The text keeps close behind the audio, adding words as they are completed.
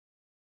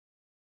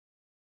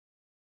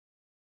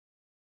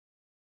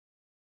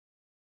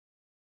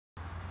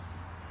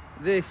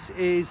This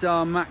is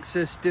our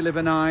Maxus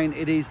Deliver 9.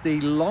 It is the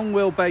long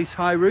wheelbase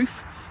high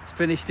roof. It's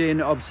finished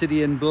in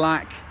obsidian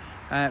black,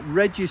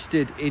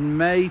 registered in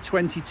May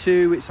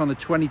 22. It's on a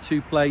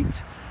 22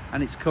 plate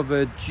and it's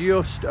covered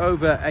just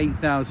over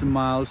 8,000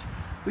 miles.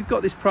 We've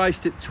got this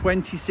priced at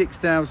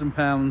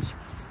 £26,000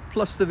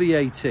 plus the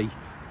VAT. So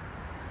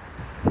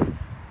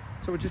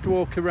we'll just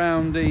walk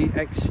around the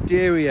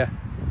exterior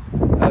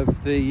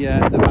of the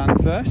van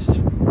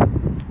first.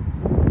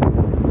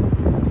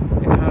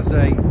 It has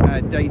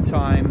a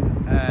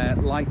daytime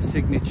light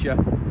signature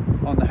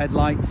on the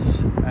headlights,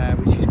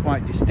 which is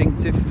quite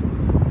distinctive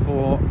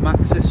for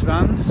Maxus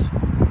vans.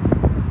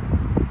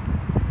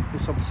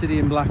 This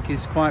obsidian black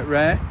is quite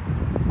rare.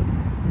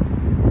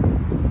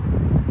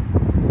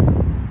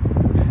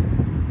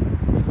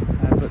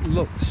 But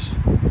looks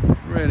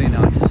really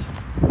nice.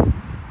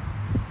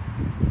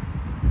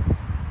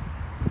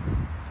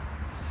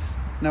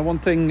 Now, one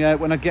thing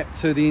when I get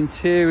to the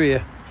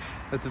interior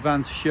of the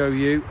van to show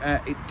you,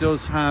 it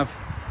does have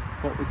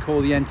what we call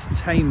the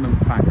entertainment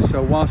pack.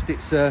 So whilst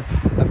it's a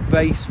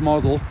base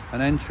model, an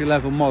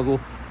entry-level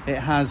model, it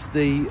has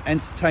the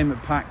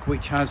entertainment pack,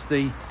 which has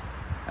the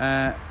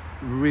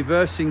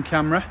reversing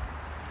camera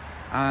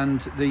and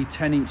the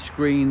 10-inch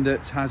screen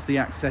that has the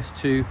access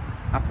to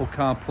Apple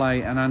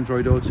CarPlay and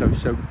Android Auto.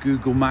 So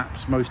Google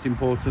Maps, most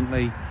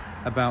importantly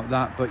about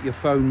that, but your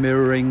phone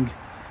mirroring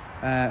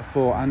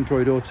for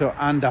Android Auto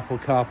and Apple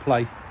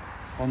CarPlay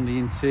on the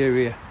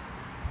interior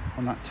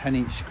on that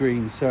 10-inch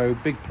screen. So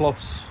big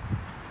plus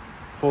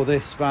for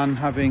this van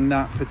having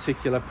that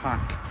particular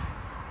pack.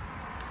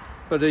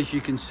 But as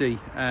you can see,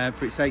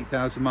 for its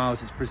 8,000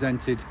 miles, it's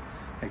presented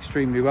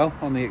extremely well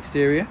on the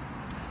exterior.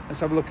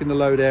 Let's have a look in the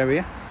load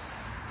area.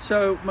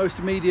 So most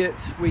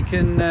immediate, we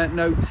can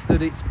note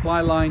that it's ply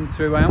lined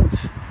throughout,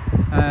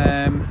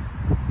 and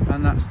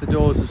that's the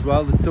doors as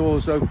well. The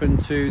doors open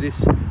to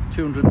this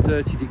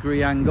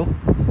 230-degree angle.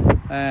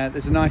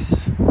 There's a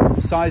nice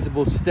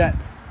sizable step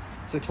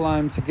to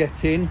climb to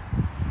get in.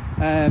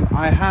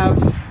 I have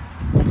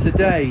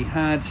today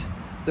had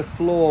the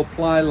floor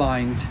ply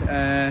lined,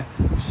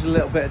 which is a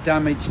little bit of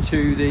damage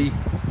to the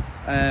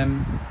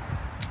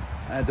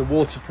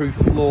waterproof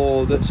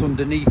floor that's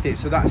underneath it,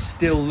 so that's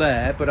still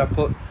there, but I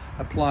put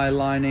a ply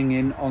lining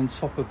in on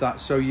top of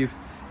that, so you've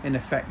in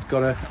effect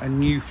got a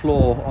new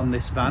floor on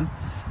this van,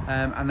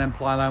 and then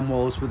ply line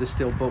walls with a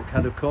steel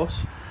bulkhead, of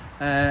course.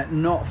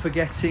 Not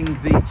forgetting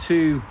the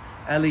two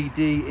LED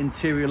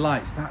interior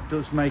lights. That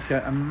does make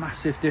a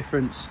massive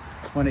difference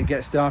when it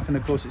gets dark, and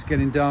of course it's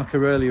getting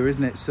darker earlier,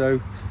 isn't it? So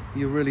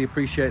you really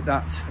appreciate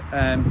that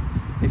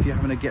if you're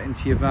having to get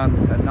into your van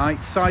at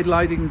night. Side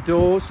loading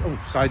doors,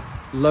 side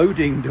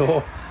loading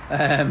door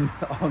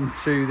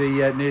onto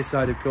the near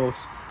side, of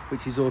course,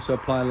 which is also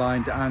ply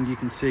lined, and you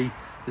can see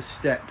the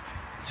step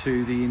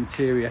to the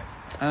interior,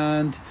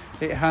 and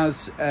it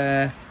has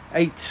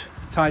 8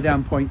 tie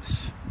down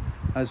points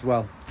as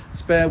well.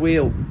 Spare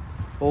wheel,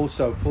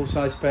 also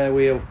full-size spare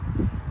wheel,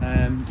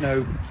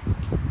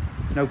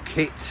 no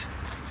kit,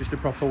 just a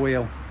proper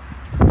wheel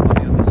on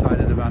the underside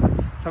of the van.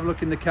 Let's have a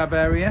look in the cab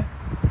area.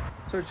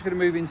 So we're just going to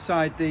move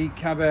inside the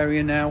cab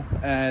area now.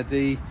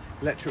 The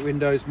electric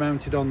windows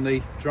mounted on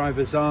the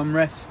driver's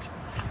armrest.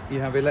 You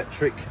have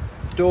electric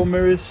door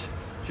mirrors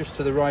just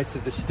to the right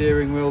of the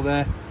steering wheel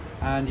there,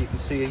 and you can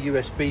see a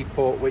USB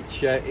port,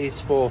 which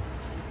is for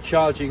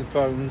charging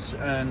phones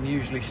and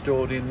usually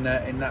stored in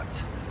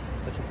that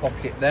little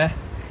pocket there.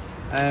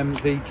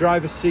 The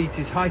driver's seat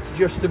is height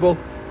adjustable,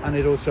 and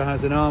it also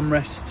has an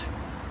armrest.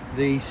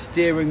 The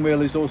steering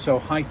wheel is also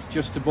height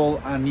adjustable,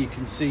 and you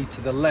can see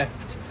to the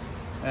left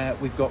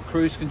we've got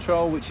cruise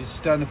control, which is a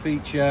standard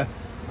feature,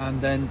 and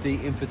then the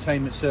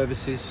infotainment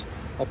services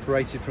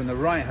operated from the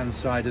right hand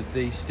side of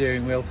the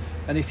steering wheel.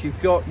 And if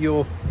you've got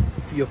your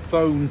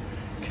phone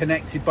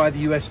connected by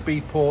the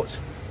USB port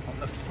on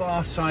the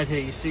far side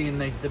here, you see in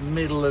the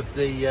middle of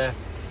the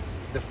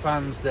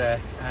fans there,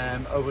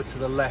 over to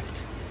the left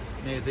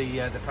near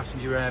the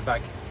passenger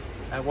airbag.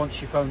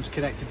 Once your phone's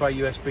connected by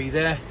USB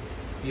there,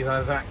 you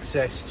have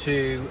access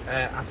to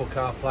Apple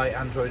CarPlay,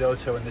 Android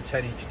Auto, and the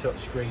 10-inch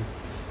touchscreen,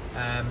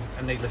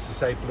 and needless to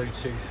say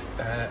Bluetooth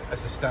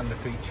as a standard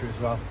feature as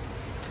well.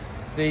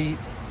 The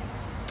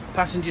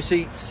passenger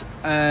seats,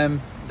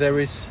 there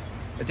is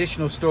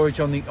additional storage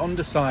on the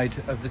underside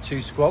of the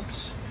two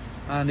squabs,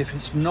 and if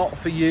it's not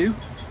for you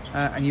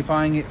and you're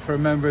buying it for a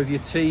member of your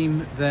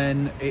team,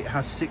 then it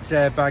has 6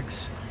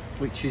 airbags,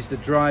 which is the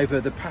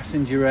driver, the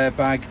passenger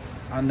airbag,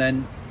 and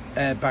then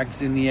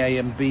airbags in the A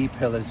and B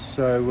pillars.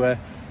 So a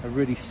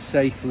really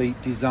safely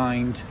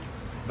designed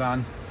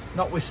van,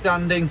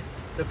 notwithstanding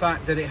the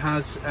fact that it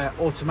has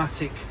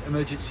automatic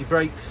emergency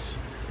brakes,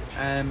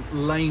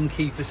 lane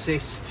keep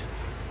assist,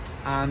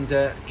 and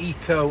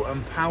eco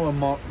and power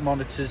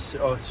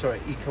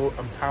eco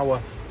and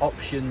power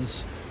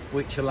options,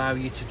 which allow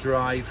you to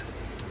drive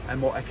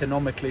more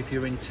economically if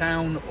you're in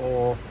town,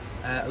 or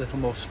a little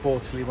more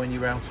sportily when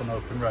you're out on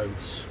open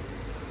roads.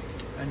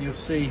 And you'll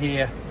see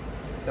here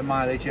the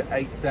mileage at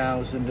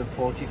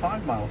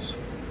 8,045 miles.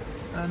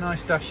 A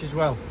nice dash as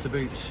well to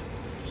boot.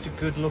 Just a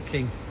good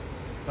looking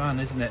van,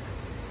 isn't it?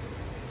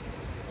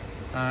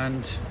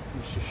 And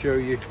just to show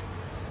you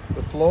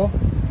the floor,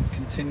 it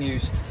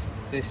continues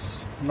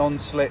this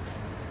non-slip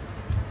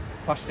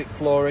plastic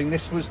flooring.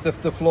 This was the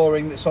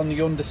flooring that's on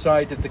the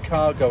underside of the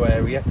cargo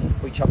area,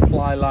 which I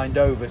ply lined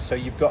over, so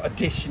you've got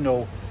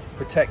additional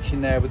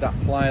protection there with that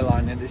ply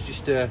line. And there's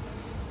just a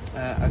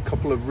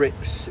couple of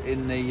rips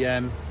in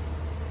the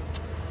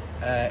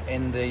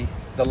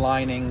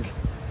lining,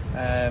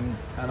 and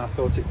I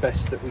thought it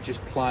best that we just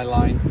ply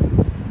line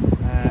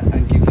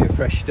and give you a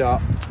fresh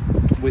start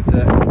with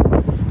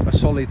a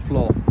solid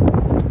floor.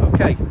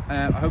 Okay,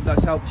 I hope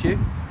that's helped you.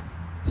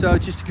 So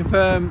just to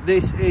confirm,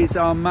 this is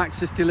our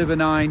Maxus Deliver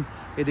 9.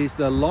 It is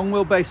the long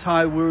wheelbase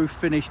high roof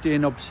finished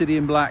in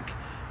obsidian black.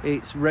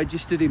 It's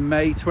registered in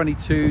May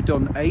 22,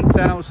 done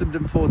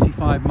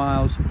 8,045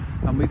 miles,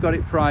 and we've got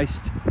it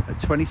priced at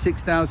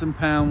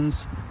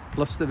 £26,000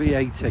 plus the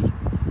VAT.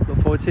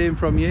 Look forward to hearing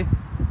from you.